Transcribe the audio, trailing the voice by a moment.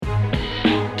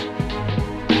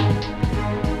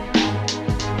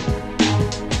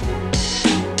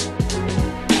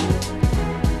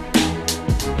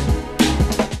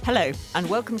Hello, and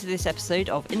welcome to this episode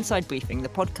of Inside Briefing, the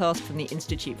podcast from the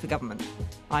Institute for Government.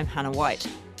 I'm Hannah White.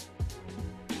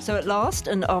 So at last,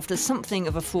 and after something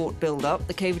of a fraught build-up,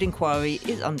 the COVID inquiry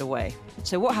is underway.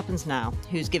 So what happens now?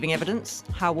 Who's giving evidence?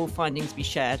 How will findings be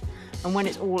shared? And when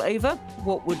it's all over,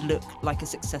 what would look like a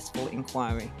successful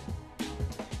inquiry?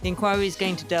 The inquiry is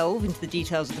going to delve into the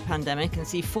details of the pandemic and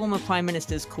see former Prime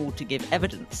Ministers called to give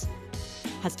evidence.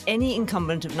 Has any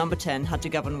incumbent of Number 10 had to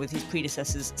govern with his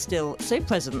predecessors still so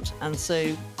present and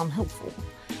so unhelpful?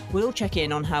 We'll check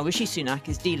in on how Rishi Sunak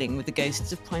is dealing with the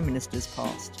ghosts of Prime Ministers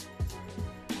past.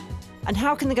 And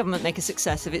how can the government make a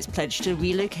success of its pledge to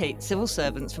relocate civil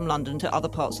servants from London to other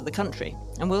parts of the country?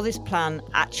 And will this plan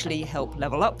actually help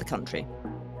level up the country?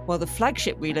 Well, the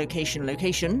flagship relocation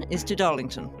location is to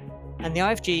Darlington. And the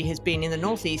IFG has been in the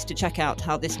northeast to check out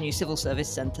how this new civil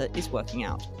service centre is working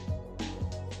out.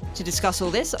 To discuss all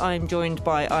this, I'm joined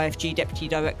by IFG Deputy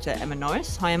Director Emma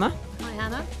Norris. Hi, Emma. Hi,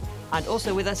 Hannah. And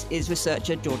also with us is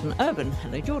researcher Jordan Urban.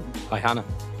 Hello, Jordan. Hi, Hannah.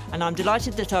 And I'm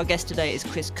delighted that our guest today is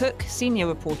Chris Cook, Senior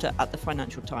Reporter at the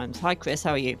Financial Times. Hi, Chris.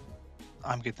 How are you?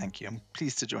 I'm good, thank you. I'm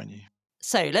pleased to join you.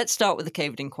 So let's start with the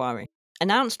COVID inquiry.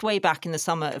 Announced way back in the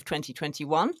summer of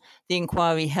 2021, the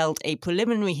inquiry held a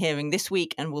preliminary hearing this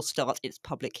week and will start its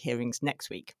public hearings next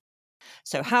week.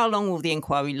 So how long will the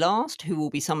inquiry last? Who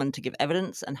will be summoned to give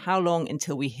evidence? And how long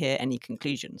until we hear any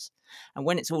conclusions? And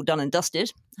when it's all done and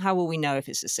dusted, how will we know if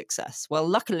it's a success? Well,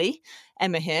 luckily,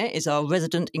 Emma here is our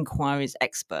resident inquiries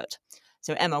expert.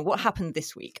 So Emma, what happened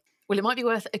this week? Well, it might be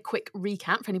worth a quick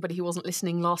recap for anybody who wasn't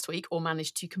listening last week or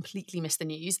managed to completely miss the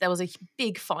news. There was a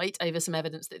big fight over some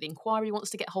evidence that the inquiry wants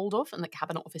to get hold of and the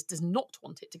Cabinet Office does not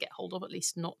want it to get hold of, at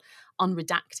least not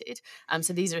unredacted.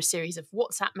 So these are a series of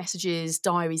WhatsApp messages,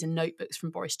 diaries and notebooks from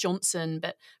Boris Johnson,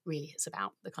 but really it's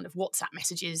about the kind of WhatsApp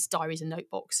messages, diaries and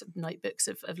notebooks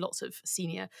of lots of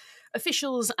senior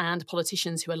officials and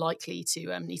politicians who are likely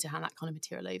to need to hand that kind of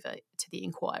material over to the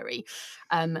inquiry.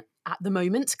 At the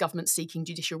moment, government's seeking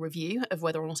judicial review of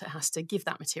whether or not it has to give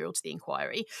that material to the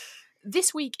inquiry.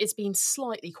 This week, it's been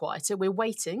slightly quieter. We're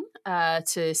waiting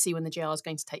to see when the JR is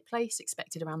going to take place,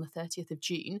 expected around the 30th of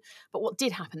June. But what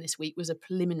did happen this week was a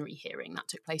preliminary hearing that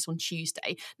took place on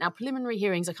Tuesday. Now, preliminary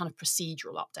hearings are kind of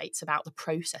procedural updates about the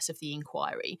process of the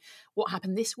inquiry. What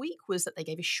happened this week was that they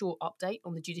gave a short update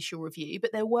on the judicial review,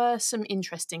 but there were some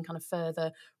interesting kind of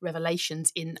further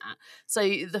revelations in that. So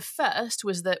the first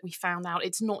was that we found out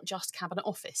it's not just Cabinet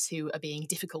Office who are being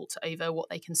difficult over what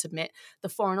they can submit. The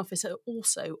Foreign Office are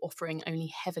also offering only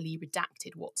heavily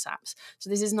redacted WhatsApps. So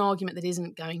this is an argument that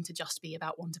isn't going to just be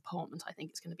about one department. I think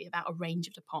it's going to be about a range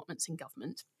of departments in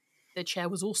government. The chair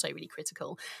was also really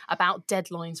critical about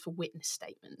deadlines for witness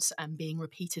statements being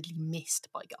repeatedly missed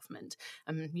by government.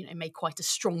 Made quite a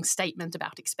strong statement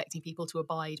about expecting people to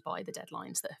abide by the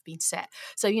deadlines that have been set.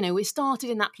 So, we started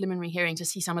in that preliminary hearing to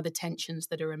see some of the tensions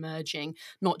that are emerging,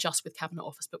 not just with Cabinet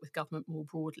Office, but with government more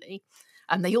broadly.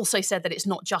 And they also said that it's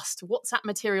not just WhatsApp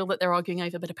material that they're arguing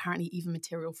over, but apparently even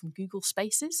material from Google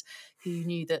Spaces. Who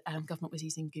knew that government was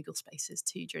using Google Spaces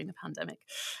too during the pandemic?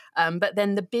 But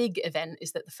then the big event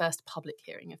is that the first public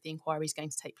hearing of the inquiry is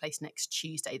going to take place next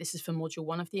Tuesday. This is for Module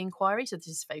 1 of the inquiry, so this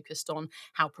is focused on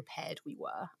how prepared we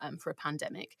were for a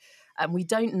pandemic. We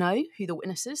don't know who the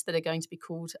witnesses that are going to be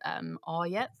called are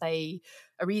yet. They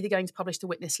are either going to publish the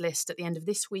witness list at the end of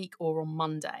this week or on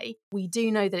Monday. We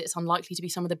do know that it's unlikely to be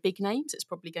some of the big names. It's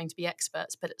probably going to be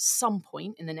experts, but at some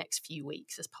point in the next few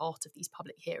weeks, as part of these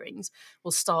public hearings,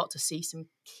 we'll start to see some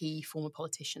key former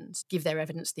politicians give their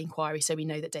evidence to the inquiry. So we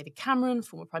know that David Cameron,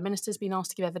 former Prime Minister, has been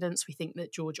asked to give evidence. We think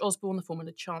that George Osborne, the former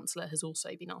Chancellor, has also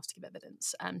been asked to give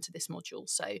evidence to this module.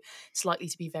 So it's likely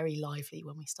to be very lively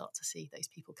when we start to see those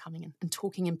people coming in and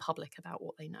talking in public about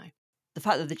what they know. The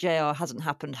fact that the JR hasn't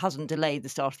happened hasn't delayed the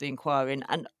start of the inquiry.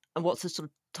 And what's the sort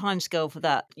of timescale for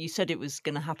that? You said it was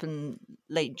going to happen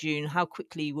late June. How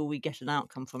quickly will we get an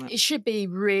outcome from it? It should be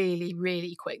really,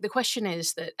 really quick. The question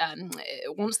is that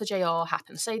once the JR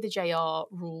happens, say the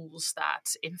JR rules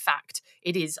that, in fact,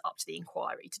 it is up to the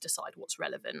inquiry to decide what's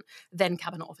relevant, then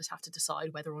Cabinet Office have to decide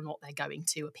whether or not they're going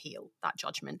to appeal that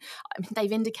judgment.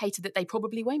 They've indicated that they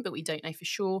probably won't, but we don't know for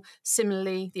sure.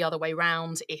 Similarly, the other way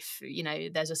round, if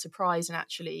there's a surprise and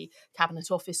actually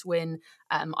Cabinet Office win,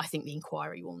 I think the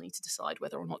inquiry will need to decide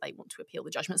whether or not they want to appeal the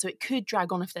judgment. So it could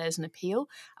drag on if there's an appeal,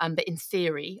 but in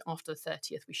theory, after the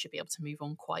 30th, we should be able to move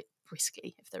on quite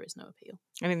briskly if there is no appeal.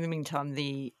 And in the meantime,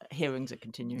 the hearings are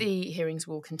continuing. The hearings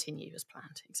will continue as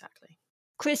planned, exactly.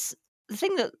 Chris, the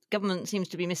thing that government seems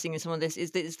to be missing in some of this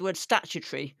is the word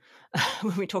statutory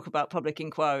when we talk about public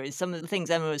inquiries. Some of the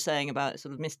things Emma was saying about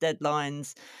sort of missed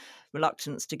deadlines,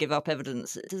 reluctance to give up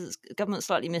evidence. Does the government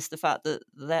slightly miss the fact that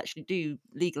they actually do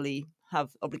legally have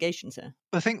obligations here?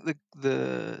 I think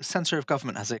the centre of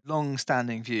government has a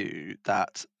long-standing view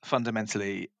that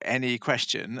fundamentally any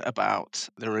question about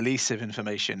the release of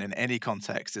information in any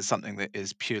context is something that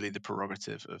is purely the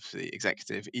prerogative of the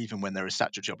executive, even when there are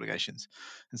statutory obligations.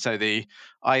 And so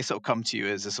I sort of come to you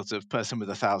as a sort of person with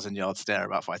 1,000-yard stare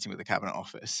about fighting with the Cabinet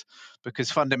Office,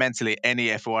 because fundamentally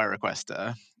any FOI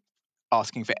requester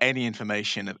asking for any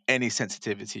information of any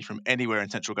sensitivity from anywhere in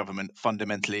central government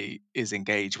fundamentally is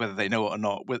engaged, whether they know it or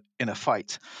not, in a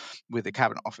fight with the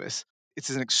Cabinet Office. It's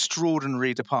an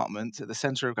extraordinary department at the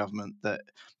centre of government that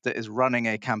is running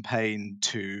a campaign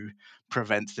to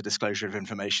prevent the disclosure of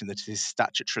information that it is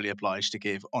statutorily obliged to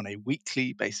give on a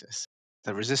weekly basis.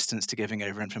 The resistance to giving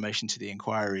over information to the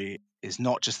inquiry is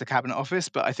not just the Cabinet Office,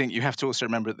 but I think you have to also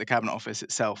remember that the Cabinet Office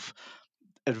itself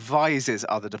advises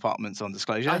other departments on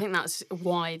disclosure. I think that's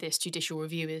why this judicial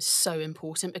review is so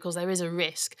important, because there is a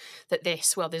risk that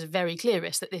there's a very clear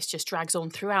risk that this just drags on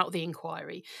throughout the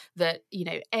inquiry, that,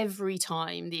 every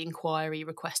time the inquiry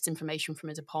requests information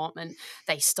from a department,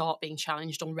 they start being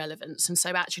challenged on relevance. And so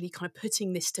actually kind of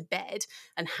putting this to bed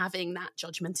and having that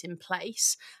judgment in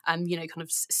place,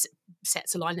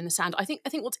 sets a line in the sand. I think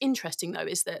what's interesting, though,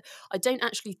 is that I don't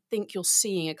actually think you're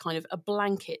seeing a kind of a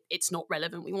blanket, it's not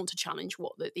relevant, we want to challenge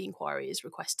what the inquiry is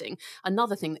requesting.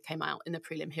 Another thing that came out in the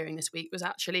prelim hearing this week was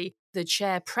actually the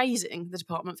chair praising the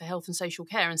Department for Health and Social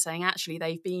Care and saying actually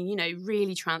they've been,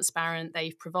 really transparent,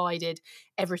 they've provided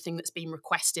everything that's been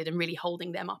requested, and really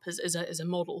holding them up as a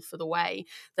model for the way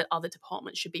that other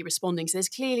departments should be responding. So there's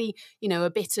clearly, a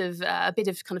bit of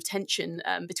kind of tension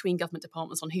between government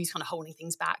departments on who's kind of holding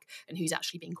things back and who's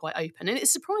actually being quite open. And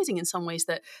it's surprising in some ways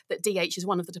that DH is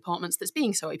one of the departments that's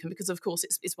being so open, because of course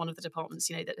it's one of the departments,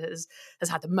 that has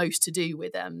had the most to do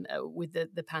with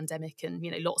the pandemic, and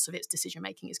lots of its decision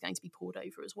making is going to be poured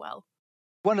over as well.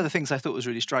 One of the things I thought was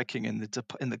really striking in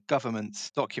the government's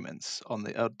documents on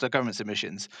the government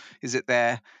submissions is that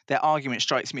their argument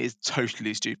strikes me as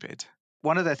totally stupid.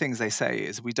 One of the things they say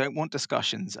is we don't want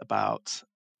discussions about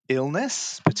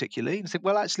illness, particularly. And say,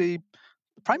 well, actually,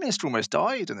 the Prime Minister almost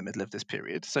died in the middle of this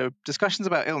period. So discussions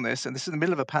about illness, and this is in the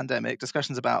middle of a pandemic,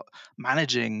 discussions about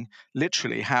managing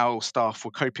literally how staff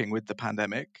were coping with the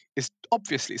pandemic is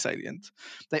obviously salient.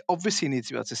 They obviously need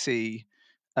to be able to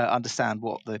understand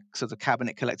what the sort of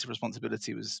cabinet collective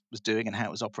responsibility was doing and how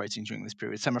it was operating during this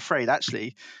period. So I'm afraid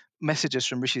actually messages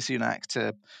from Rishi Sunak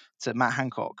to Matt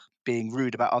Hancock being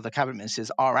rude about other cabinet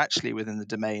ministers are actually within the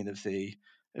domain of the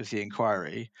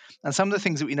inquiry. And some of the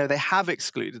things that we know they have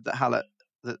excluded that Hallett,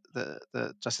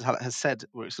 the Justice Hallett has said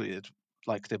were excluded,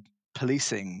 like the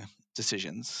policing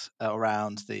decisions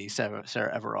around the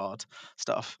Sarah Everard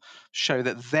stuff, show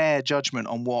that their judgment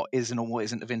on what is and what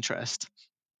isn't of interest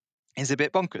is a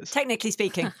bit bonkers. Technically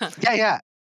speaking. Yeah.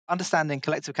 Understanding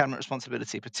collective cabinet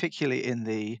responsibility, particularly in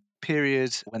the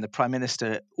period when the Prime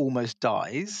Minister almost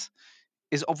dies,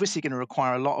 is obviously going to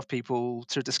require a lot of people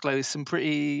to disclose some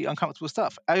pretty uncomfortable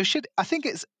stuff. I think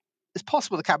it's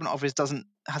possible the Cabinet Office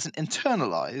hasn't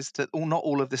internalized that not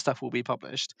all of this stuff will be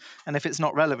published. And if it's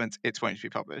not relevant, it won't be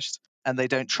published. And they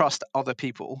don't trust other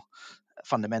people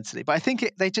fundamentally. But I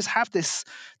think they just have this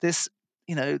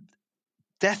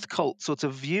death cult sort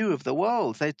of view of the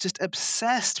world. They're just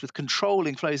obsessed with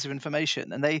controlling flows of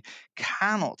information, and they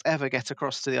cannot ever get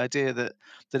across to the idea that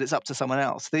it's up to someone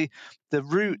else. The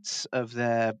roots of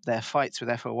their fights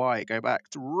with FOI go back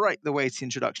right the way to the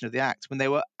introduction of the Act, when they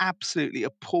were absolutely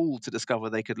appalled to discover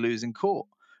they could lose in court,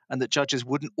 and that judges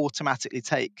wouldn't automatically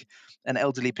take an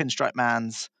elderly pinstripe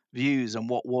man's views on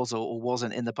what was or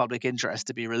wasn't in the public interest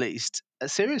to be released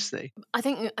seriously. I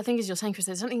think as you're saying, Chris,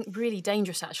 there's something really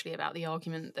dangerous actually about the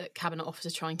argument that Cabinet Office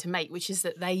are trying to make, which is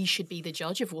that they should be the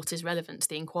judge of what is relevant to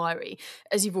the inquiry.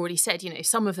 As you've already said,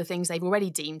 some of the things they've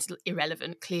already deemed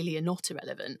irrelevant clearly are not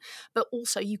irrelevant. But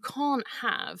also you can't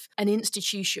have an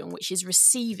institution which is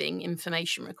receiving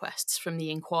information requests from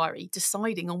the inquiry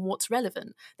deciding on what's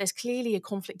relevant. There's clearly a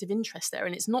conflict of interest there,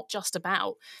 and it's not just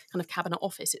about kind of Cabinet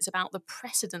Office, it's about the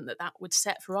precedent that would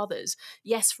set for others.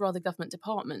 Yes, for other government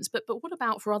departments, but what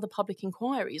about for other public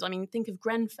inquiries? I mean, think of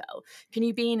Grenfell. Can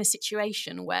you be in a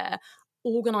situation where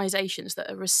organisations that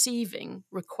are receiving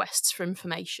requests for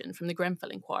information from the Grenfell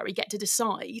inquiry get to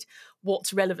decide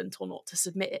what's relevant or not to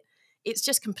submit? It's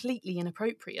just completely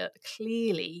inappropriate.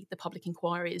 Clearly, the public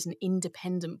inquiry is an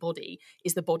independent body,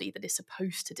 is the body that is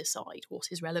supposed to decide what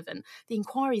is relevant. The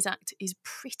Inquiries Act is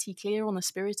pretty clear on the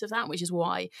spirit of that, which is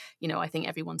why, I think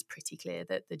everyone's pretty clear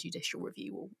that the judicial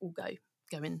review will go.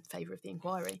 go in favour of the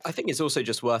inquiry. I think it's also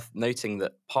just worth noting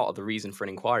that part of the reason for an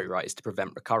inquiry, right, is to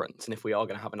prevent recurrence. And if we are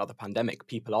going to have another pandemic,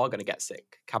 people are going to get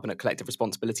sick. Cabinet collective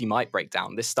responsibility might break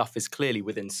down. This stuff is clearly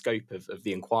within scope of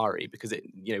the inquiry, because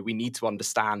we need to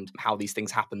understand how these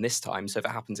things happen this time. So if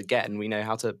it happens again, we know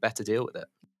how to better deal with it.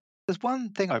 There's one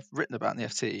thing I've written about in the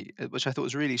FT, which I thought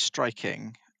was really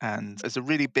striking, and it's a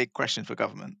really big question for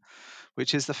government,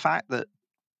 which is the fact that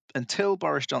until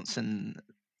Boris Johnson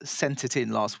sent it in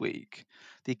last week,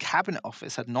 the Cabinet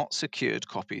Office had not secured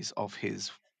copies of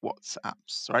his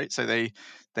WhatsApps, right? So their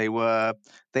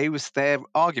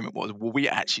argument was, well, we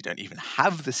actually don't even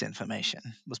have this information,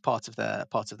 was part of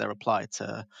their reply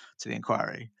to the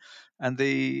inquiry. And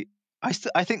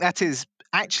I think that is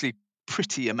actually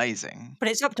pretty amazing. But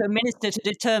it's up to a minister to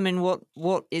determine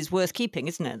what is worth keeping,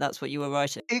 isn't it? That's what you were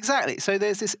writing. Exactly. So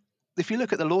there's this, if you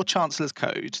look at the Lord Chancellor's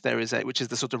Code, there is which is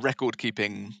the sort of record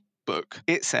keeping book.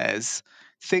 It says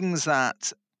things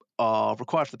that are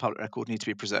required for the public record need to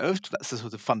be preserved. That's the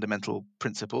sort of fundamental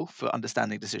principle for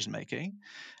understanding decision making.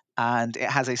 And it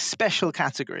has a special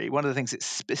category. One of the things it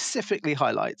specifically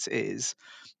highlights is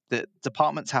that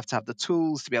departments have to have the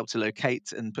tools to be able to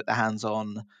locate and put their hands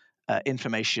on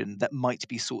information that might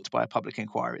be sought by a public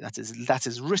inquiry. That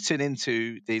is written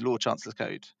into the Lord Chancellor's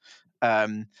Code,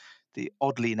 the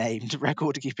oddly named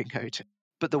Record Keeping Code.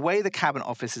 But the way the Cabinet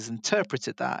Office has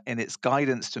interpreted that in its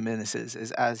guidance to ministers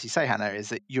is, as you say, Hannah, is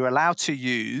that you're allowed to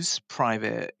use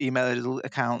private email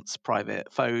accounts,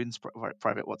 private phones,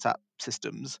 private WhatsApp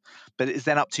systems, but it's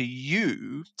then up to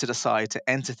you to decide to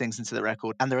enter things into the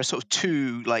record. And there are sort of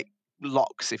two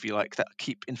locks, if you like, that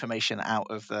keep information out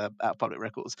of public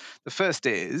records. The first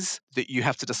is that you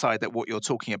have to decide that what you're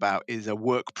talking about is a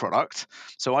work product.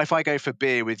 So if I go for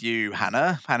beer with you,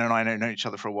 Hannah and I don't know each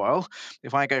other for a while.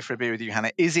 If I go for a beer with you, Hannah,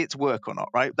 is it work or not,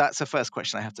 right? That's the first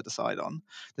question I have to decide on.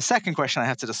 The second question I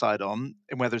have to decide on,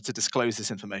 and whether to disclose this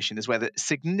information, is whether it's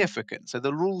significant. So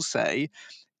the rules say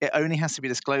it only has to be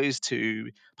disclosed to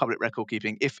public record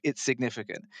keeping if it's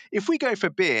significant. If we go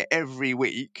for beer every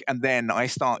week and then I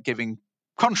start giving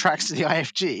contracts to the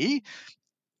IFG,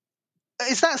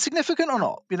 is that significant or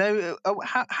not?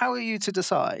 How are you to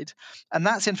decide? And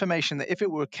that's information that if it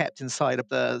were kept inside of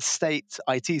the state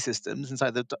IT systems,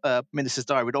 inside the minister's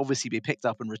diary, would obviously be picked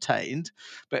up and retained.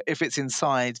 But if it's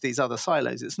inside these other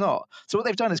silos, it's not. So what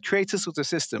they've done is create a sort of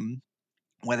system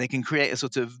where they can create a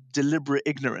sort of deliberate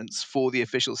ignorance for the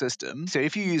official system. So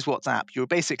if you use WhatsApp, you're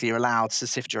basically allowed to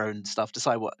sift your own stuff,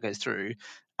 decide what goes through,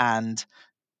 and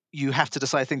you have to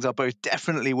decide things are both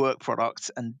definitely work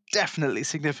products and definitely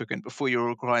significant before you're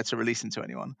required to release them to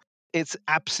anyone. It's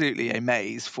absolutely a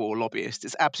maze for lobbyists.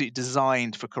 It's absolutely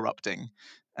designed for corrupting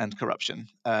and corruption.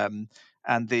 And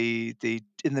in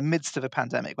the midst of a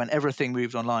pandemic, when everything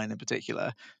moved online in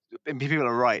particular, and people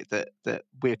are right that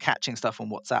we're catching stuff on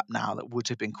WhatsApp now that would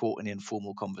have been caught in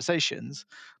informal conversations,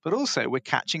 but also we're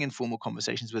catching informal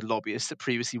conversations with lobbyists that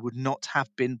previously would not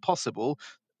have been possible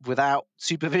without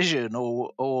supervision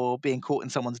or being caught in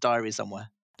someone's diary somewhere.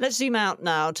 Let's zoom out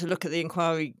now to look at the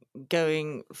inquiry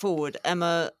going forward.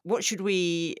 Emma, what should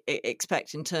we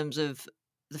expect in terms of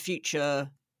the future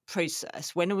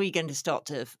process? When are we going to start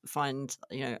to find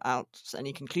out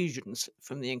any conclusions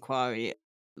from the inquiry?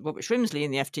 Robert Shrimsley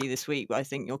in the FT this week, I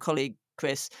think your colleague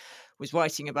Chris was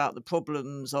writing about the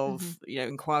problems of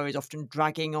inquiries often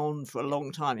dragging on for a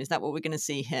long time. Is that what we're going to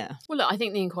see here? Well, look, I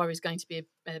think the inquiry is going to be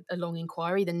a long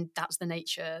inquiry. Then that's the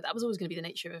nature. That was always going to be the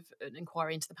nature of an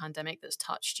inquiry into the pandemic that's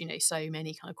touched, so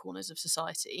many kind of corners of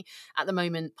society. At the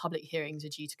moment, public hearings are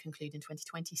due to conclude in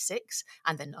 2026,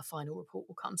 and then a final report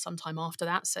will come sometime after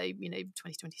that. So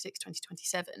 2026,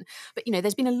 2027. But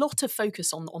there's been a lot of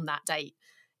focus on that date.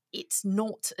 It's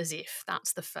not as if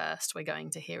that's the first we're going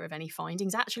to hear of any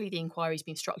findings. Actually, the inquiry's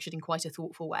been structured in quite a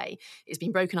thoughtful way. It's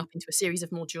been broken up into a series of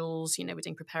modules. We're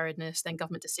doing preparedness, then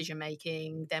government decision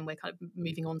making, then we're kind of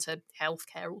moving on to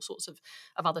healthcare, all sorts of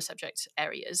other subject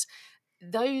areas.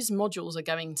 Those modules are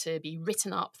going to be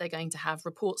written up. They're going to have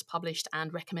reports published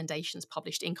and recommendations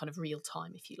published in kind of real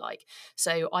time, if you like.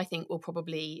 So I think we'll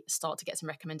probably start to get some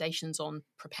recommendations on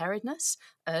preparedness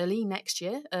early next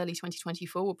year, early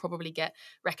 2024. We'll probably get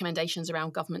recommendations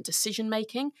around government decision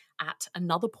making at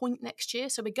another point next year.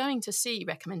 So we're going to see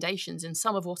recommendations in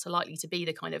some of what are likely to be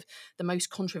the most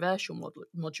controversial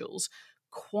modules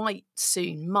quite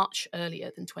soon, much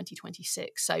earlier than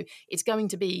 2026. So it's going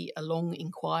to be a long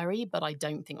inquiry, but I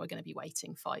don't think we're going to be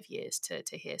waiting 5 years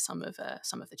to hear some of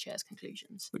the chair's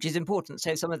conclusions. Which is important,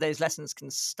 so some of those lessons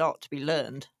can start to be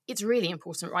learned. It's really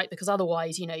important, right? Because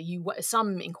otherwise,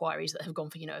 some inquiries that have gone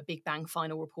for a big bang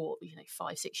final report,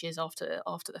 5-6 years after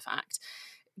the fact,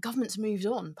 government's moved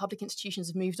on. Public institutions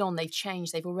have moved on. They've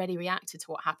changed. They've already reacted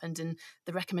to what happened, and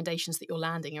the recommendations that you're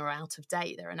landing are out of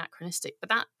date. They're anachronistic. But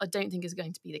that, I don't think, is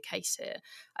going to be the case here.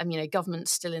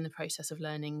 Government's still in the process of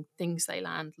learning. Things they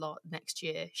land next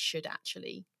year should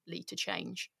actually lead to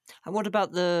change. And what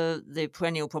about the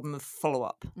perennial problem of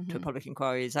follow-up to a public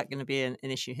inquiry? Is that going to be an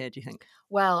issue here, do you think?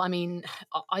 Well,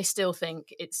 I still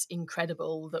think it's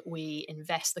incredible that we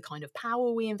invest the kind of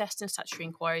power we invest in statutory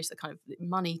inquiries, the kind of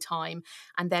money, time,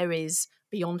 and there is,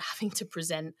 beyond having to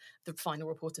present the final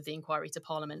report of the inquiry to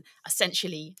Parliament,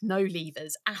 essentially no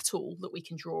levers at all that we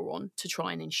can draw on to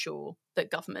try and ensure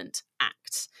that government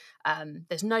acts.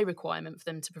 There's no requirement for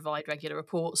them to provide regular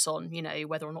reports on,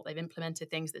 whether or not they've implemented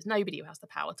things. There's nobody who has the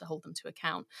power to hold them to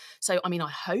account. So, I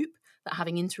hope that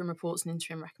having interim reports and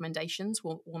interim recommendations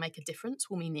will make a difference,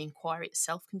 will mean the inquiry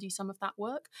itself can do some of that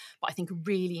work. But I think a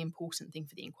really important thing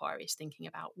for the inquiry is thinking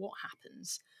about what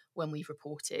happens when we've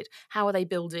reported. How are they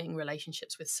building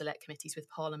relationships with select committees, with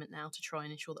Parliament now, to try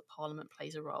and ensure that Parliament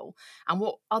plays a role? And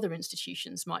what other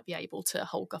institutions might be able to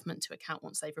hold government to account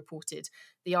once they've reported?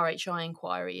 The RHI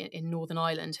inquiry in Northern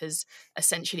Ireland has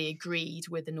essentially agreed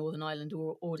with the Northern Ireland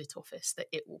Audit Office that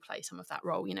it will play some of that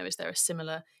role. Is there a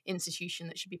similar institution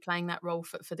that should be playing that role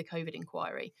for the COVID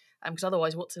inquiry? Because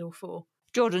otherwise, what's it all for?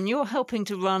 Jordan, you're helping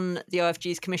to run the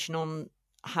IFG's commission on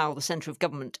how the centre of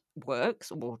government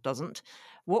works or doesn't.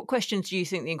 What questions do you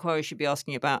think the inquiry should be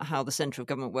asking about how the centre of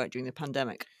government worked during the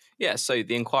pandemic? Yeah, so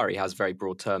the inquiry has very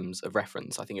broad terms of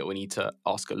reference. I think it will need to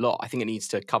ask a lot. I think it needs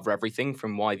to cover everything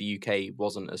from why the UK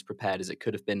wasn't as prepared as it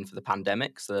could have been for the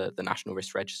pandemic. So the National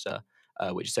Risk Register,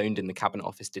 which is owned in the Cabinet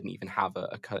Office, didn't even have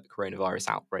a coronavirus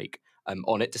outbreak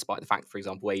on it, despite the fact, for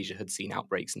example, Asia had seen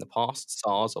outbreaks in the past.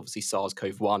 SARS, obviously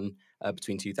SARS-CoV-1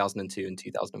 between 2002 and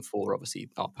 2004. Obviously,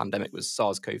 our pandemic was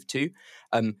SARS-CoV-2.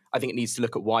 I think it needs to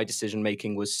look at why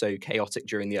decision-making was so chaotic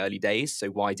during the early days. So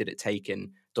why did it take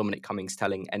in Dominic Cummings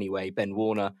telling anyway, Ben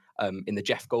Warner in the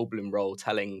Jeff Goldblum role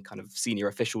telling kind of senior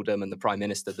officialdom and the Prime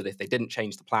Minister that if they didn't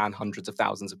change the plan, hundreds of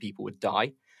thousands of people would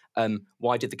die.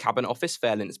 Why did the Cabinet Office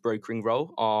fail in its brokering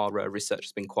role? Our research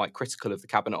has been quite critical of the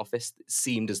Cabinet Office. It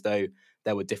seemed as though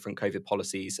there were different COVID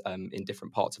policies in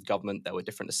different parts of government. There were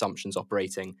different assumptions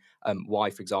operating. Why,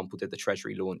 for example, did the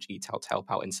Treasury launch Eat Out to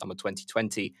Help Out in summer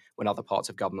 2020 when other parts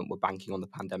of government were banking on the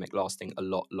pandemic lasting a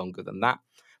lot longer than that?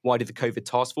 Why did the COVID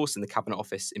task force and the Cabinet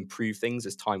Office improve things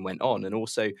as time went on? And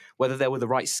also whether there were the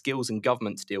right skills in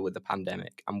government to deal with the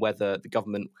pandemic and whether the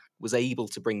government was able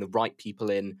to bring the right people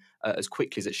in as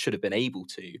quickly as it should have been able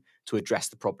to address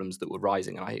the problems that were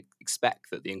rising. And I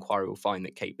expect that the inquiry will find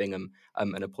that Kate Bingham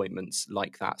and appointments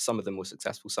like that, some of them were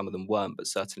successful, some of them weren't, but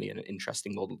certainly an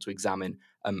interesting model to examine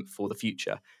for the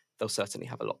future. They'll certainly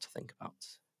have a lot to think about.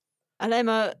 And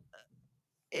Emma,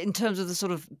 in terms of the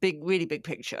sort of really big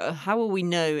picture, how will we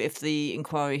know if the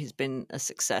inquiry has been a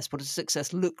success? What does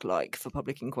success look like for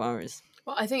public inquiries?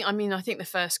 Well, I think the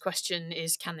first question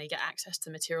is, can they get access to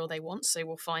the material they want? So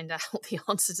we'll find out the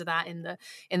answer to that in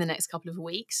the next couple of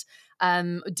weeks.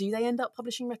 Do they end up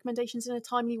publishing recommendations in a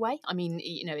timely way?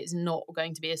 It's not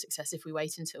going to be a success if we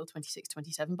wait until 26,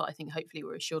 27, but I think hopefully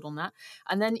we're assured on that.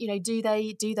 And then, do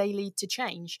they lead to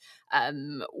change?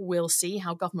 We'll see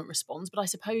how government responds. But I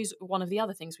suppose one of the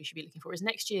other things we should be looking for is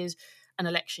next year's an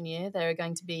election year. There are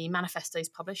going to be manifestos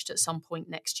published at some point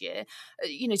next year.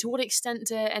 To what extent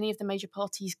do any of the major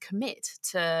parties commit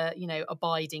to,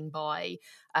 abiding by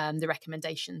the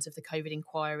recommendations of the COVID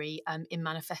inquiry in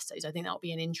manifestos? I think that'll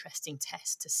be an interesting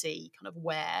test to see kind of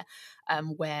where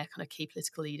kind of key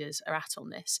political leaders are at on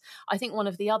this. I think one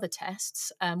of the other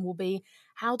tests will be,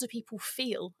 how do people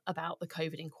feel about the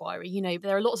COVID inquiry?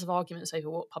 There are lots of arguments over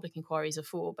what public inquiries are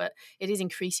for, but it is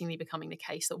increasingly becoming the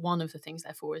case that one of the things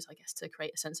they're for is, I guess, to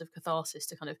create a sense of catharsis,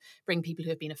 to kind of bring people who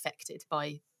have been affected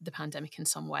by the pandemic in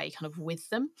some way kind of with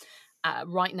them.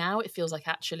 Right now, it feels like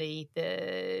actually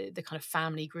the kind of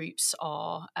family groups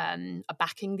are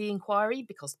backing the inquiry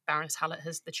because Baroness Hallett,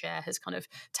 the chair, has kind of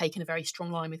taken a very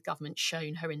strong line with government,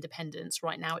 shown her independence.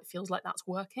 Right now, it feels like that's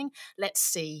working. Let's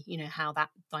see, how that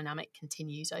dynamic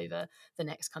continues over the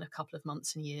next kind of couple of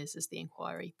months and years as the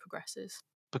inquiry progresses.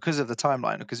 Because of the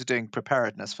timeline, because we're doing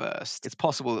preparedness first, it's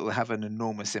possible it will have an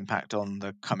enormous impact on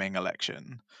the coming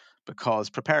election, because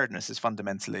preparedness is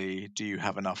fundamentally, do you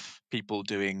have enough people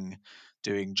doing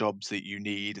jobs that you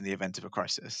need in the event of a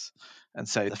crisis? And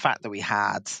so the fact that we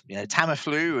had,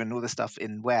 Tamiflu and all this stuff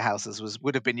in warehouses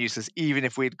would have been useless even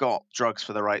if we'd got drugs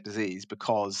for the right disease,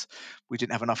 because we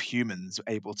didn't have enough humans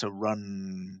able to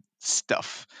run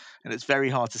stuff. And it's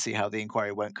very hard to see how the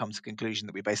inquiry won't come to the conclusion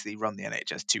that we basically run the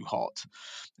NHS too hot.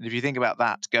 And if you think about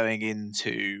that going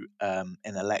into an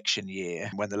election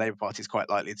year, when the Labour Party is quite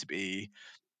likely to be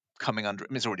coming under. I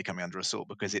mean, it's already coming under assault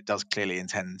because it does clearly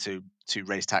intend to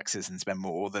raise taxes and spend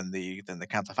more than the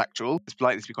counterfactual. It's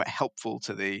likely to be quite helpful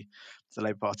to the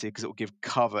Labour Party because it will give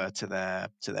cover to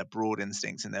their broad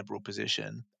instincts and their broad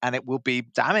position, and it will be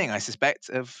damning, I suspect,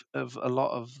 of a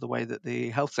lot of the way that the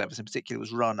health service in particular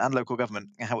was run and local government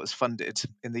and how it was funded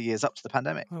in the years up to the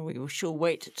pandemic. Well, we will sure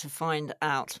wait to find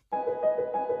out.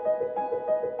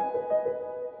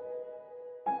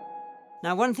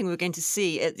 Now, one thing we're going to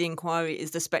see at the inquiry is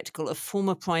the spectacle of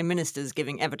former prime ministers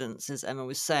giving evidence, as Emma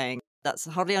was saying. That's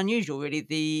hardly unusual, really.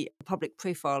 The public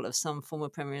profile of some former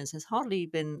premiers has hardly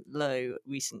been low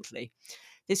recently.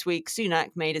 This week,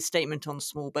 Sunak made a statement on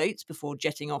small boats before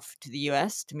jetting off to the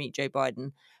US to meet Joe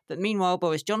Biden. But meanwhile,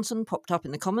 Boris Johnson popped up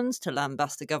in the Commons to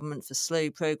lambast the government for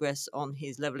slow progress on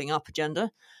his levelling up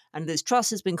agenda. And Liz Truss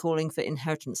has been calling for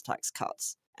inheritance tax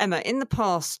cuts. Emma, in the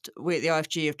past, we at the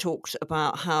IFG have talked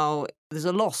about how there's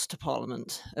a loss to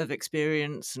Parliament of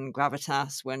experience and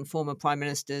gravitas when former prime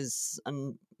ministers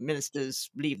and ministers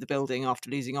leave the building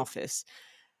after losing office.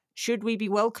 Should we be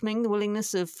welcoming the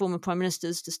willingness of former prime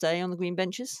ministers to stay on the green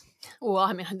benches? Well,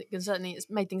 I mean, I think certainly it's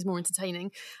made things more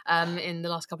entertaining in the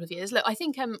last couple of years. Look, I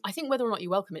think whether or not you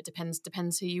welcome it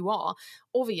depends who you are.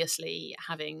 Obviously,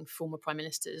 having former prime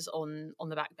ministers on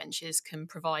the backbenches can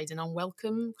provide an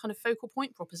unwelcome kind of focal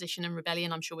point. Proposition and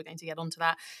rebellion, I'm sure we're going to get onto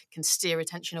that, can steer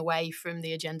attention away from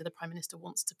the agenda the prime minister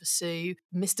wants to pursue.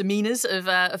 Misdemeanours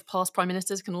of past prime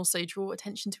ministers can also draw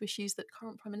attention to issues that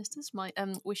current prime ministers might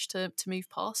wish to move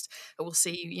past. We'll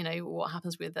see, what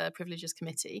happens with the Privileges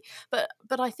Committee. But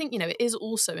I think, it is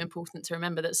also important to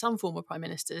remember that some former prime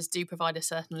ministers do provide a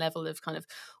certain level of kind of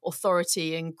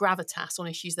authority and gravitas on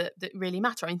issues that really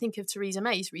matter. I mean, think of Theresa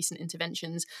May's recent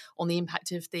interventions on the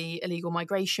impact of the illegal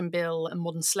migration bill and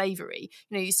modern slavery.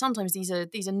 Sometimes these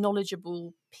are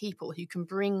knowledgeable people who can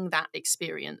bring that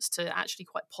experience to actually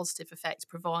quite positive effect,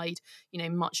 provide,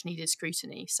 much needed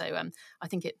scrutiny. So I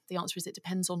think the answer is it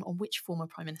depends on which former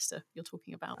prime minister you're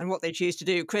talking about. And what they choose to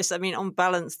do. Chris, I mean, on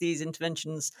balance, these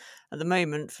interventions at the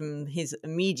moment from his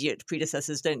immediate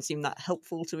predecessors don't seem that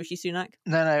helpful to Rishi Sunak.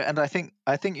 No, and I think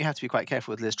you have to be quite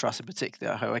careful with Liz Truss in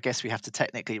particular, who I guess we have to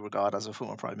technically regard as a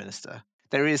former prime minister.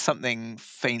 There is something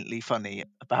faintly funny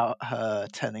about her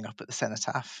turning up at the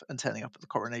cenotaph and turning up at the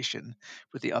coronation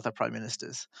with the other prime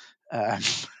ministers.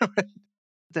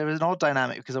 There is an odd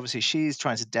dynamic because obviously she's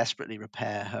trying to desperately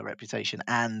repair her reputation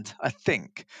and I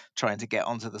think trying to get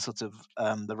onto the sort of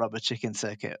the rubber chicken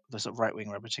circuit, the sort of right-wing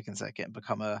rubber chicken circuit, and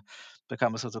become a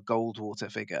sort of Goldwater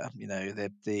figure.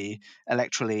 The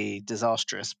electorally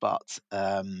disastrous but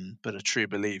a true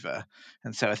believer.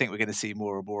 And so I think we're going to see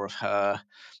more and more of her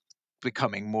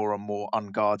becoming more and more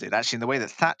unguarded. Actually, in the way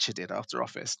that Thatcher did after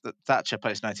office, that Thatcher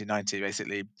post 1990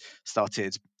 basically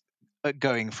started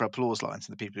going for applause lines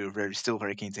and the people who were still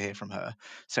very keen to hear from her.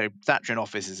 So Thatcher in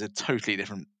office is a totally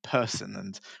different person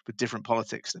and with different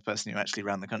politics to the person who actually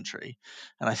ran the country.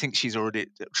 And I think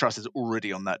Truss is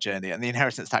already on that journey. And the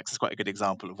inheritance tax is quite a good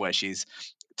example of where she's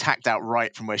tacked out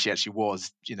right from where she actually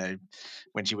was,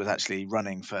 when she was actually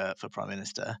running for prime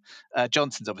minister.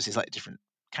 Johnson's obviously a slightly different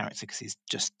character because he's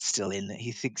just still in it.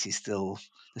 He thinks there's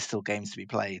still games to be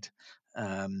played.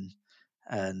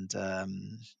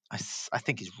 I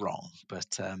think he's wrong,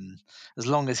 but as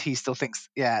long as he still thinks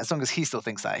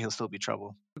that, he'll still be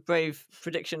trouble. A brave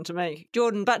prediction to make.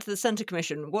 Jordan, back to the Centre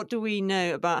Commission. What do we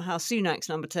know about how Sunak's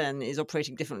number 10 is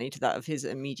operating differently to that of his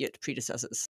immediate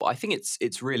predecessors? Well, I think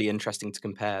it's really interesting to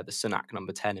compare the Sunak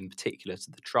number 10 in particular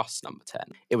to the Truss number 10.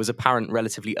 It was apparent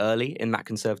relatively early in that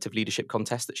Conservative leadership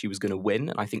contest that she was going to win,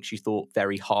 and I think she thought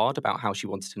very hard about how she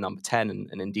wanted her number 10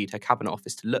 and indeed her cabinet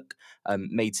office to look.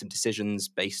 Made some decisions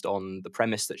based on the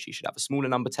premise that she should have a smaller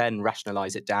number 10,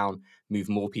 rationalise it down, move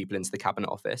more people into the cabinet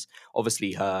office.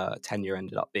 Obviously, her tenure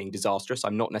ended up being disastrous.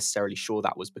 I'm not necessarily sure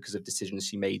that was because of decisions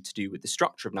she made to do with the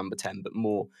structure of number 10, but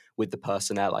more with the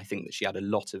personnel. I think that she had a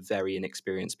lot of very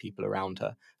inexperienced people around her,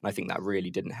 and I think that really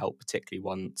didn't help, particularly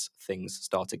once things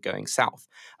started going south.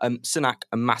 Sunak,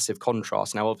 a massive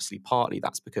contrast. Now, obviously, partly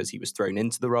that's because he was thrown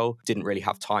into the role, didn't really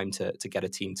have time to get a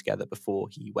team together before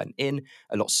he went in,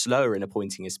 a lot slower in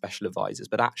appointing his special advisors,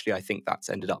 but actually I think that's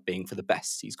ended up being for the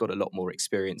best. He's got a lot more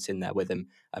experience in there with him.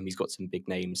 He's got some big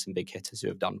names, some big hitters who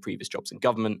have done previous jobs in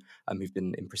government, who've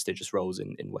been in prestigious roles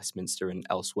in Westminster and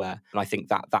elsewhere. And I think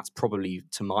that's probably,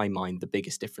 to my mind, the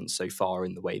biggest difference so far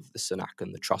in the way that the Sunak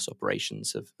and the Truss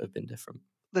operations have been different.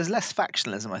 There's less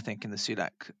factionalism, I think, in the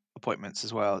Sunak appointments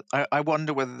as well. I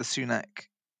wonder whether the Sunak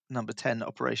number 10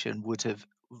 operation would have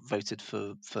voted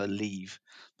for leave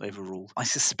overrule. I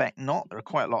suspect not. There are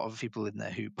quite a lot of people in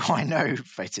there who I know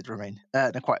voted Remain.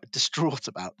 They're quite distraught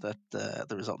about the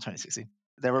result in 2016.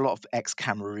 there are a lot of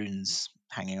ex-Cameroons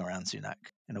hanging around Sunak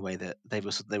in a way that they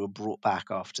were brought back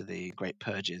after the great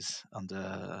purges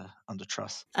under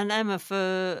Truss. And Emma,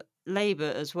 for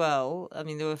Labour as well, I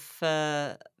mean, there were a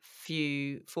fair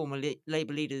few former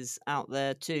Labour leaders out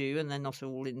there too, and they're not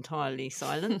all entirely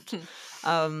silent.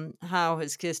 How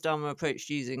has Keir Starmer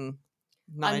approached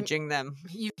managing them?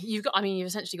 You've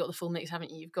essentially got the full mix,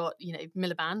 haven't you? You've got,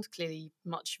 Miliband, clearly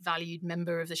much valued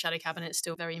member of the shadow cabinet,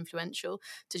 still very influential,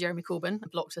 to Jeremy Corbyn,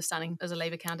 blocked her standing as a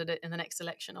Labour candidate in the next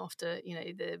election after,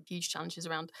 the huge challenges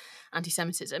around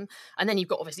anti-Semitism. And then you've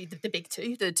got obviously the big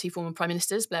two, the two former prime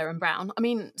ministers, Blair and Brown. I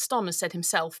mean, Starmer's said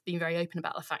himself, being very open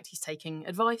about the fact he's taking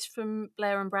advice from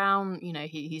Blair and Brown.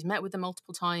 He's met with them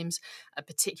multiple times,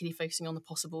 particularly focusing on the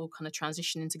possible kind of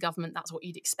transition into government. That's what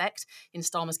you'd expect in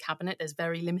Starmer's cabinet. There's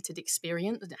very limited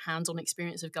experience, hands-on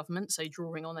experience of government, so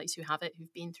drawing on those who have it,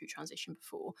 who've been through transition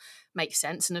before, makes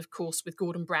sense. And of course, with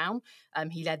Gordon Brown,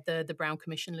 he led the Brown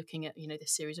Commission looking at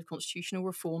this series of constitutional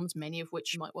reforms, many of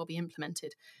which might well be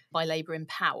implemented by Labour in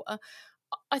power.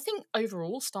 I think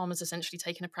overall, Starmer's essentially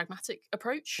taken a pragmatic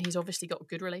approach. He's obviously got a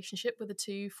good relationship with the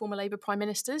two former Labour prime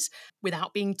ministers.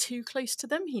 Without being too close to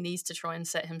them, he needs to try and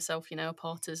set himself,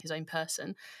 apart as his own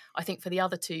person. I think for the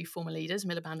other two former leaders,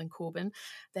 Miliband and Corbyn,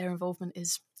 their involvement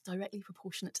is directly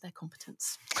proportionate to their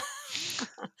competence.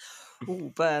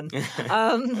 Oh, burn.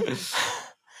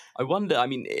 I wonder,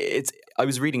 I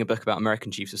was reading a book about American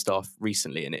chiefs of staff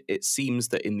recently, and it seems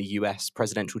that in the US,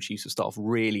 presidential chiefs of staff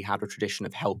really had a tradition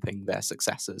of helping their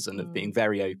successors and of being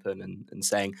very open and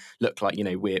saying, look, like,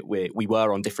 we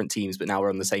were on different teams, but now we're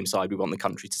on the same side. We want the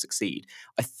country to succeed.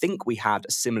 I think we had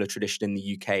a similar tradition in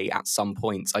the UK at some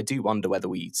points. I do wonder whether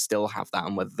we still have that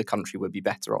and whether the country would be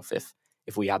better off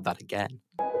if we had that again.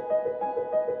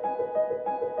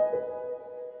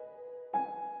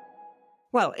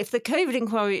 Well, if the COVID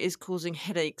inquiry is causing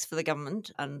headaches for the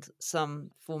government, and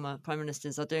some former prime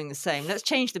ministers are doing the same, let's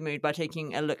change the mood by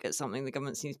taking a look at something the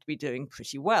government seems to be doing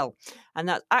pretty well, and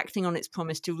that's acting on its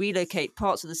promise to relocate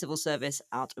parts of the civil service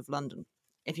out of London.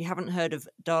 If you haven't heard of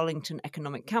Darlington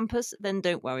Economic Campus, then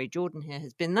don't worry, Jordan here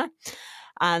has been there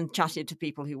and chatted to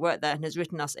people who work there and has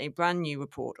written us a brand new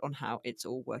report on how it's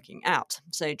all working out.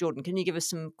 So, Jordan, can you give us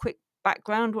some quick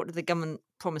background? What did the government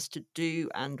promise to do,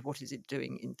 and what is it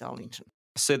doing in Darlington?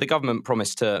 So the government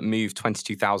promised to move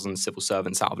 22,000 civil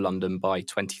servants out of London by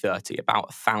 2030. About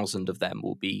 1,000 of them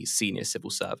will be senior civil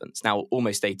servants. Now,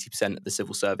 almost 80% of the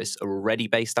civil service are already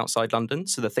based outside London.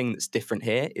 So the thing that's different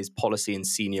here is policy and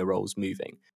senior roles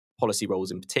moving. Policy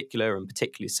roles in particular, and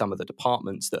particularly some of the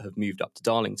departments that have moved up to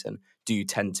Darlington, do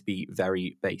tend to be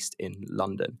very based in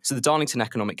London. So the Darlington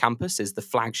Economic Campus is the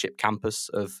flagship campus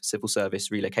of civil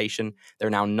service relocation. There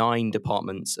are now 9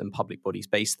 departments and public bodies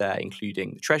based there,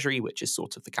 including the Treasury, which is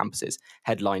sort of the campus's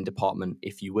headline department,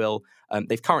 if you will.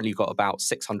 They've currently got about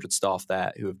 600 staff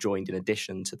there who have joined in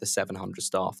addition to the 700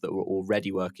 staff that were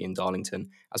already working in Darlington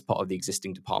as part of the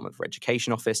existing Department for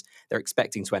Education office. They're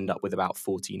expecting to end up with about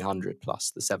 1,400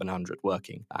 plus the 700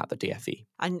 working at the DFE.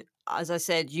 And as I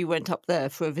said, you went up there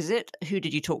for a visit. Who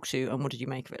did you talk to and what did you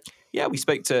make of it? Yeah, we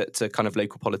spoke to kind of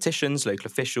local politicians, local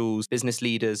officials, business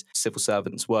leaders, civil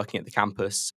servants working at the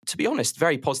campus. To be honest,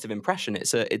 very positive impression.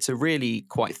 It's a really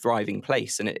quite thriving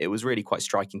place, and it was really quite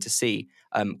striking to see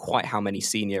quite how many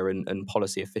senior and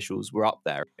policy officials were up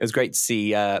there. It was great to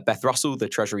see Beth Russell, the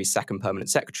Treasury's second permanent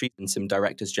secretary, and some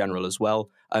directors general as well.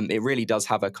 It really does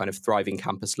have a kind of thriving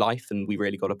campus life, and we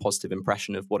really got a positive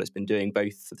impression of what it's been doing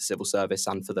both for the civil service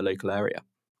and for the local area.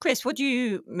 Chris, what do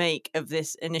you make of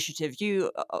this initiative?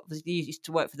 You obviously used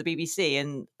to work for the BBC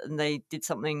and they did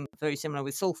something very similar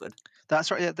with Salford. That's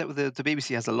right. Yeah, the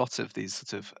BBC has a lot of these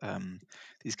sort of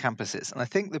these campuses, and I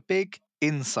think the big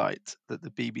insight that the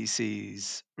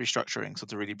BBC's restructuring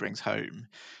sort of really brings home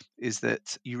is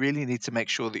that you really need to make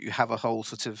sure that you have a whole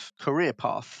sort of career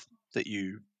path that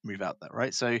you move out there,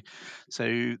 right? So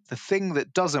the thing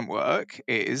that doesn't work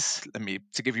is,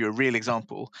 to give you a real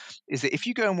example, is that if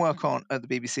you go and work at the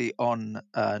BBC on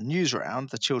Newsround,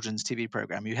 the children's TV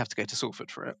program, you have to go to Salford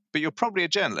for it. But you're probably a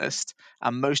journalist,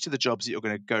 and most of the jobs that you're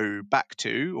going to go back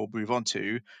to or move on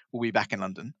to will be back in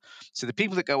London. So the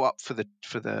people that go up for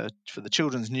the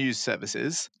children's news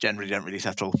services generally don't really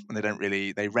settle, and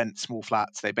they rent small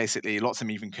flats. They basically, lots of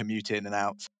them even commute in and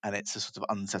out, and it's a sort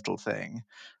of unsettled thing.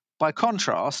 By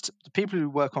contrast, the people who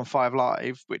work on 5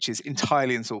 Live, which is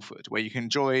entirely in Salford, where you could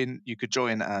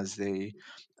join as the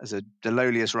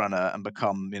lowliest runner and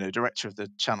become, director of the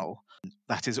channel.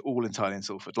 That is all entirely in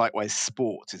Salford. Likewise,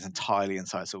 sport is entirely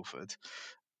inside Salford.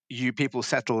 people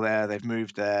settle there, they've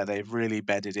moved there, they've really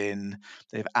bedded in,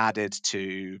 they've added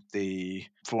to the,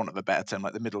 for want of a better term,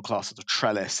 like the middle class sort of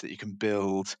trellis that you can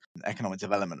build economic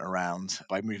development around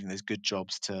by moving those good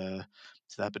jobs to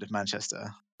that bit of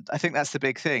Manchester. I think that's the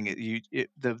big thing.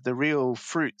 The real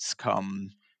fruits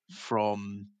come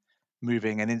from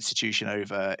moving an institution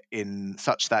over in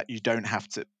such that you don't have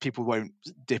to, people won't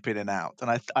dip in and out.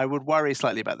 And I would worry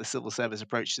slightly about the civil service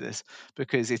approach to this,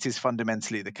 because it is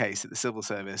fundamentally the case that the civil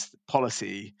service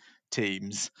policy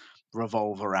teams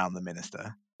revolve around the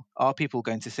minister. Are people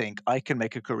going to think, I can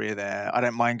make a career there, I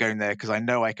don't mind going there because I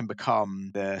know I can become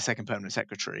the second permanent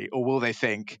secretary? Or will they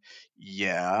think,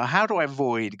 yeah, how do I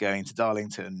avoid going to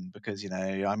Darlington because,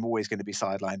 I'm always going to be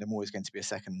sidelined, I'm always going to be a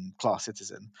second class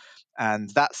citizen? And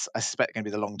that's, I suspect, going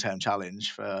to be the long-term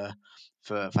challenge for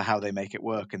how they make it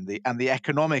work, and the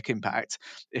economic impact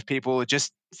if people are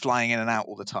just flying in and out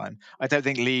all the time. I don't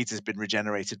think Leeds has been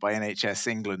regenerated by NHS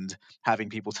England having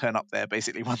people turn up there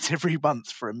basically once every month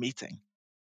for a meeting.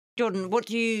 Jordan, what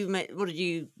did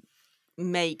you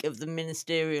make of the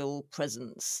ministerial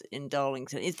presence in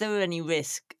Darlington? Is there any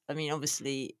risk? I mean,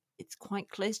 obviously, it's quite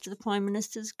close to the Prime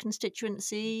Minister's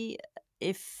constituency.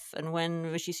 If and when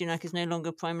Rishi Sunak is no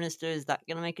longer Prime Minister, is that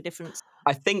going to make a difference?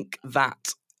 I think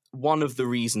that one of the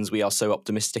reasons we are so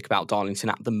optimistic about Darlington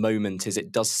at the moment is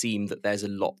it does seem that there's a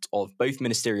lot of both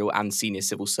ministerial and senior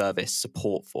civil service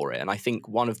support for it. And I think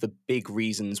one of the big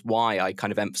reasons why I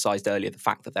kind of emphasised earlier the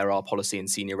fact that there are policy and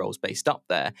senior roles based up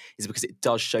there is because it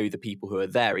does show the people who are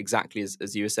there, exactly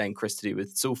as you were saying, Chris, to do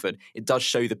with Salford, it does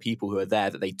show the people who are there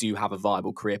that they do have a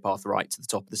viable career path right to the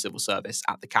top of the civil service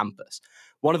at the campus.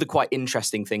 One of the quite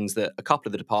interesting things that a couple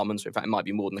of the departments, or in fact, it might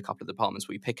be more than a couple of the departments,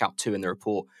 we pick out two in the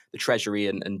report, the Treasury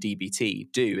and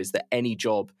DBT do, is that any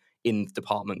job in the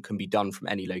department can be done from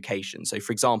any location. So,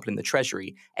 for example, in the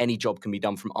Treasury, any job can be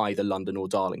done from either London or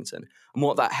Darlington. And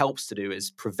what that helps to do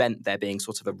is prevent there being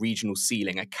sort of a regional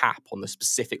ceiling, a cap on the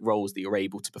specific roles that you're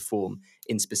able to perform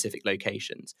in specific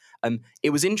locations. It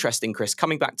was interesting, Chris,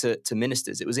 coming back to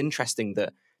ministers, it was interesting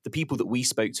that the people that we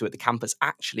spoke to at the campus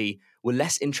actually were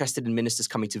less interested in ministers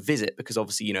coming to visit because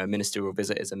obviously, a ministerial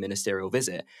visit is a ministerial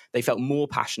visit. They felt more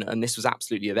passionate, and this was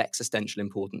absolutely of existential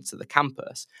importance to the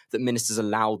campus, that ministers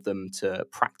allowed them to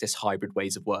practice hybrid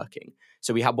ways of working.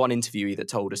 So we had one interviewee that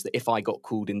told us that if I got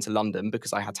called into London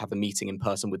because I had to have a meeting in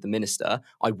person with the minister,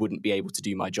 I wouldn't be able to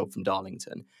do my job from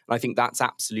Darlington. And I think that's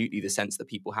absolutely the sense that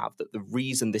people have, that the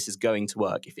reason this is going to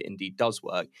work, if it indeed does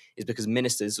work, is because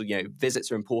ministers,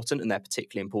 visits are important, and they're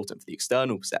particularly important for the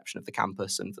external perception of the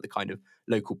campus and for the kind of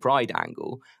local pride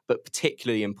angle, but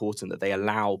particularly important that they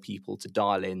allow people to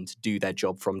dial in, to do their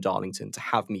job from Darlington, to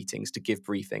have meetings, to give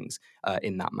briefings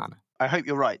in that manner. I hope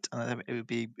you're right. It would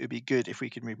be good if we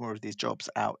could move more of these jobs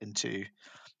out into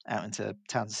towns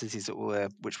and cities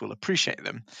which will appreciate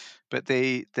them. But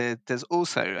there's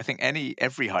also, I think,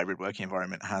 every hybrid working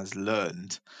environment has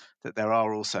learned that there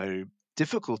are also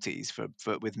difficulties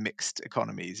with mixed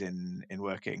economies in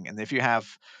working. And if you have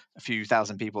a few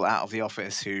thousand people out of the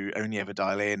office who only ever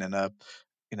dial in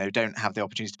and don't have the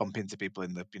opportunity to bump into people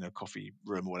in the coffee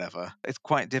room or whatever, it's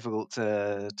quite difficult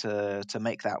to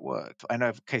make that work. I know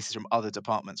of cases from other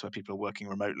departments where people are working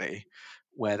remotely,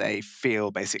 where they feel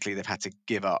basically they've had to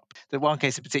give up. The one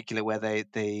case in particular where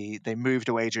they moved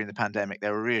away during the pandemic, they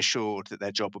were reassured that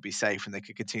their job would be safe and they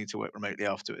could continue to work remotely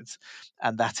afterwards,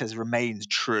 and that has remained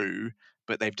true.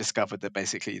 But they've discovered that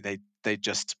basically they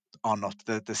just are not,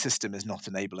 the system is not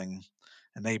enabling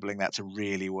that to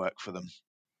really work for them.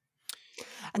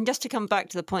 And just to come back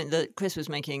to the point that Chris was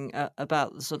making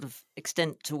about the sort of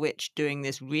extent to which doing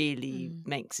this really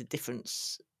makes a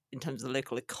difference in terms of the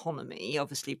local economy,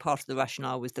 obviously part of the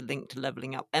rationale was the link to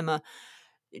levelling up. Emma,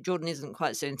 Jordan isn't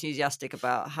quite so enthusiastic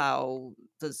about how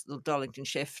the Darlington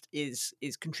shift is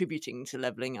contributing to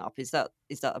levelling up. Is that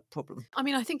a problem? I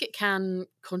mean, I think it can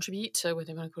contribute to, whether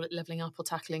you want to call it levelling up or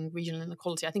tackling regional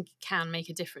inequality. I think it can make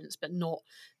a difference, but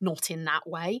not in that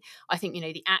way. I think,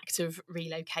 the act of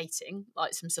relocating,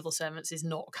 like some civil servants, is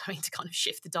not going to kind of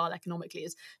shift the dial economically.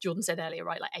 As Jordan said earlier,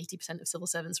 right, like 80% of civil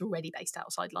servants are already based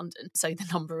outside London. So the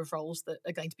number of roles that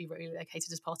are going to be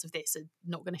relocated as part of this are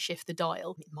not going to shift the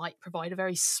dial. It might provide a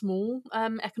very small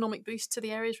economic boost to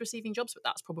the areas receiving jobs, but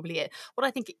that's probably it. What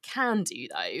I think it can do,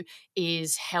 though,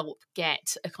 is help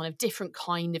get a kind of different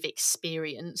kind of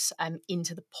experience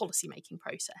into the policy-making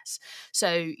process.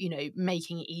 So,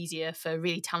 making it easier for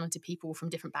really talented people from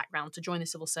different backgrounds to join the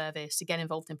civil service, to get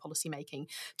involved in policy-making,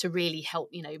 to really help,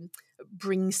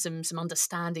 bring some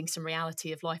understanding, some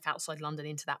reality of life outside London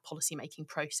into that policy-making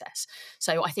process.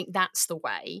 So I think that's the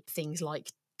way things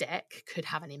like DEC could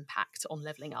have an impact on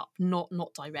levelling up, not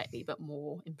directly, but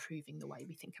more improving the way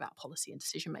we think about policy and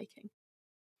decision making?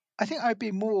 I think I'd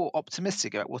be more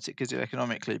optimistic about what it could do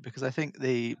economically, because I think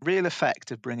the real effect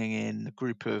of bringing in a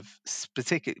group of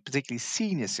particularly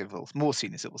more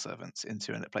senior civil servants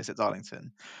into a place at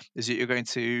Darlington is that you're going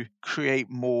to create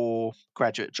more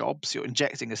graduate jobs. You're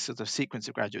injecting a sort of sequence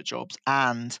of graduate jobs,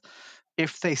 and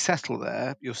if they settle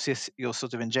there, you're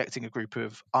sort of injecting a group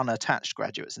of unattached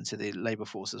graduates into the labour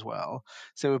force as well.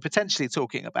 So we're potentially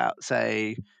talking about,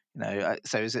 say,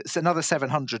 so it's another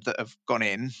 700 that have gone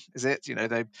in, is it?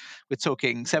 We're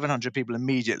talking 700 people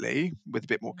immediately with a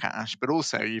bit more cash, but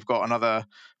also you've got another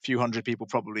few hundred people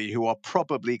probably who are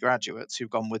probably graduates who've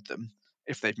gone with them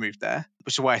if they've moved there,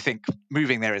 which is why I think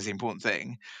moving there is the important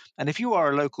thing. And if you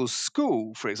are a local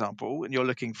school, for example, and you're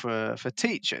looking for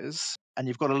teachers, and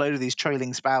you've got a load of these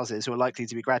trailing spouses who are likely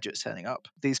to be graduates turning up,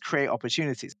 these create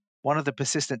opportunities. One of the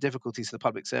persistent difficulties for the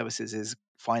public services is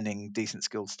finding decent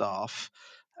skilled staff.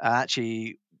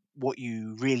 Actually, what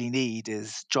you really need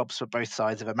is jobs for both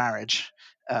sides of a marriage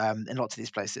in lots of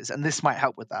these places, and this might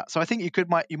help with that. So I think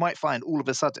you might find all of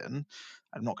a sudden,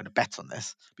 I'm not going to bet on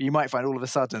this, but you might find all of a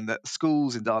sudden that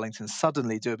schools in Darlington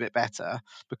suddenly do a bit better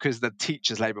because the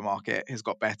teachers' labour market has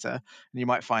got better, and you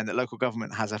might find that local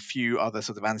government has a few other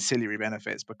sort of ancillary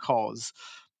benefits because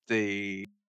their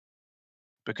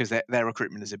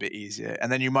recruitment is a bit easier.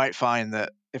 And then you might find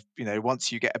that if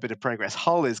once you get a bit of progress,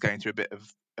 Hull is going through a bit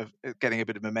of getting a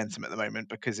bit of momentum at the moment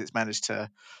because it's managed to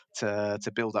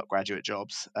build up graduate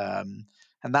jobs, and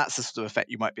that's the sort of effect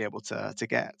you might be able to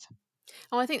get.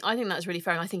 Oh, I think that's really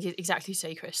fair, and I think exactly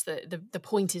so, Chris. The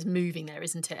point is moving there,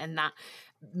 isn't it? And that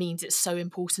means it's so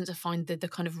important to find the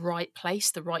kind of right place,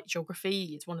 the right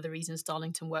geography. It's one of the reasons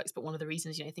Darlington works, but one of the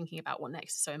reasons, thinking about what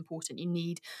next is so important. You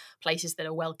need places that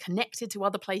are well connected to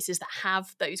other places that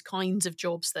have those kinds of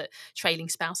jobs that trailing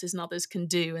spouses and others can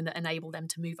do, and that enable them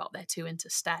to move up there too and to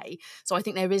stay. So I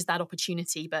think there is that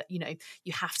opportunity, but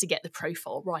you have to get the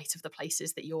profile right of the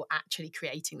places that you're actually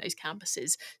creating those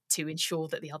campuses to ensure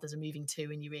that the others are moving to,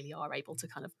 and you really are able to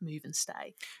kind of move and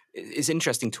stay. It's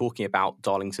interesting talking about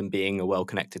Darlington being a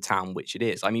well-connected town, which it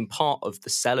is. I mean, part of the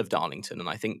sell of Darlington, and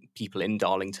I think people in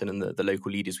Darlington and the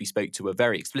local leaders we spoke to were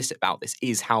very explicit about this,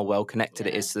 is how well-connected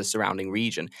it is to the surrounding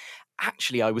region.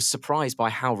 Actually, I was surprised by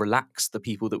how relaxed the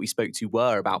people that we spoke to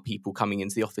were about people coming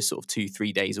into the office sort of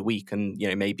 2-3 days a week and,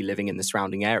 maybe living in the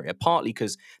surrounding area, partly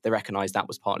because they recognised that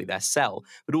was partly their sell,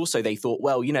 but also they thought,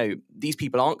 well, these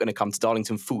people aren't going to come to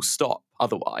Darlington full stop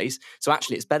otherwise. So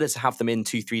actually, it's better to have them in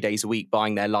 2-3 days a week,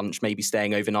 buying their lunch, maybe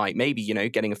staying overnight, maybe,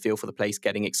 getting a feel for the place,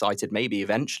 getting excited, maybe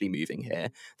eventually moving here,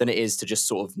 than it is to just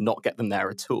sort of not get them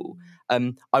there at all.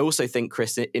 I also think,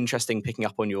 Chris, interesting picking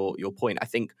up on your point, I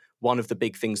think one of the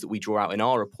big things that we draw out in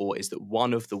our report is that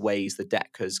one of the ways the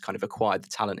DEC has kind of acquired the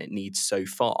talent it needs so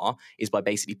far is by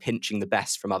basically pinching the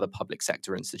best from other public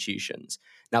sector institutions.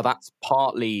 Now, that's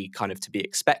partly kind of to be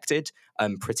expected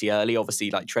pretty early,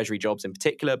 obviously, like Treasury jobs in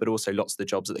particular, but also lots of the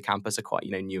jobs at the campus are quite,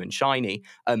 new and shiny.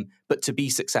 But to be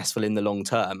successful in the long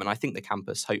term, and I think the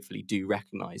campus hopefully do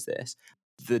recognise this,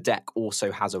 the DEC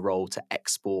also has a role to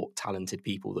export talented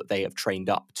people that they have trained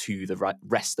up to the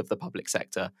rest of the public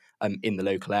sector in the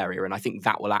local area. And I think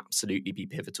that will absolutely be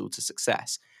pivotal to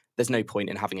success. There's no point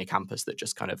in having a campus that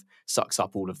just kind of sucks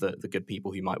up all of the good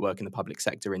people who might work in the public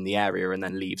sector in the area and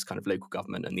then leaves kind of local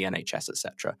government and the NHS,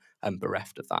 etc.,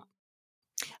 bereft of that.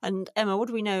 And Emma, what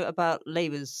do we know about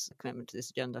Labour's commitment to this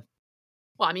agenda?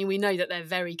 Well, I mean, we know that they're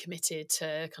very committed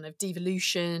to kind of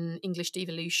devolution, English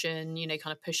devolution,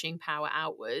 kind of pushing power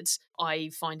outwards. I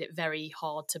find it very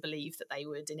hard to believe that they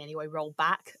would in any way roll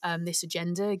back this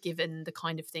agenda, given the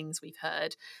kind of things we've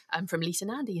heard from Lisa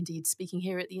Nandy, indeed, speaking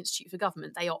here at the Institute for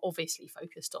Government. They are obviously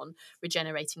focused on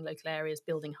regenerating local areas,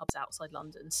 building hubs outside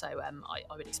London. So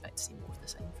I would expect to see more of the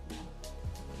same from them.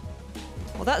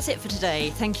 Well, that's it for today.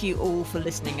 Thank you all for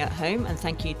listening at home, and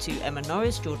thank you to Emma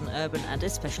Norris, Jordan Urban, and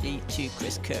especially to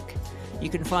Chris Cook. You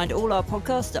can find all our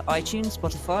podcasts at iTunes,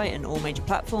 Spotify, and all major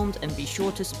platforms, and be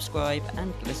sure to subscribe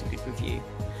and give us a good review.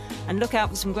 And look out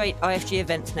for some great IFG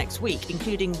events next week,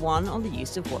 including one on the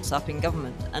use of WhatsApp in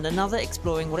government, and another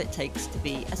exploring what it takes to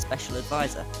be a special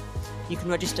advisor. You can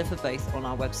register for both on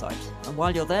our website. And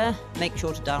while you're there, make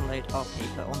sure to download our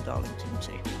paper on Darlington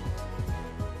too.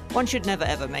 One should never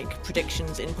ever make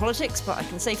predictions in politics, but I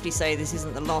can safely say this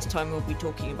isn't the last time we'll be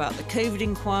talking about the COVID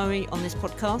inquiry on this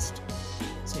podcast.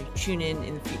 So tune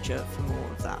in the future for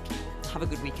more of that. Have a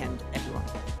good weekend, everyone.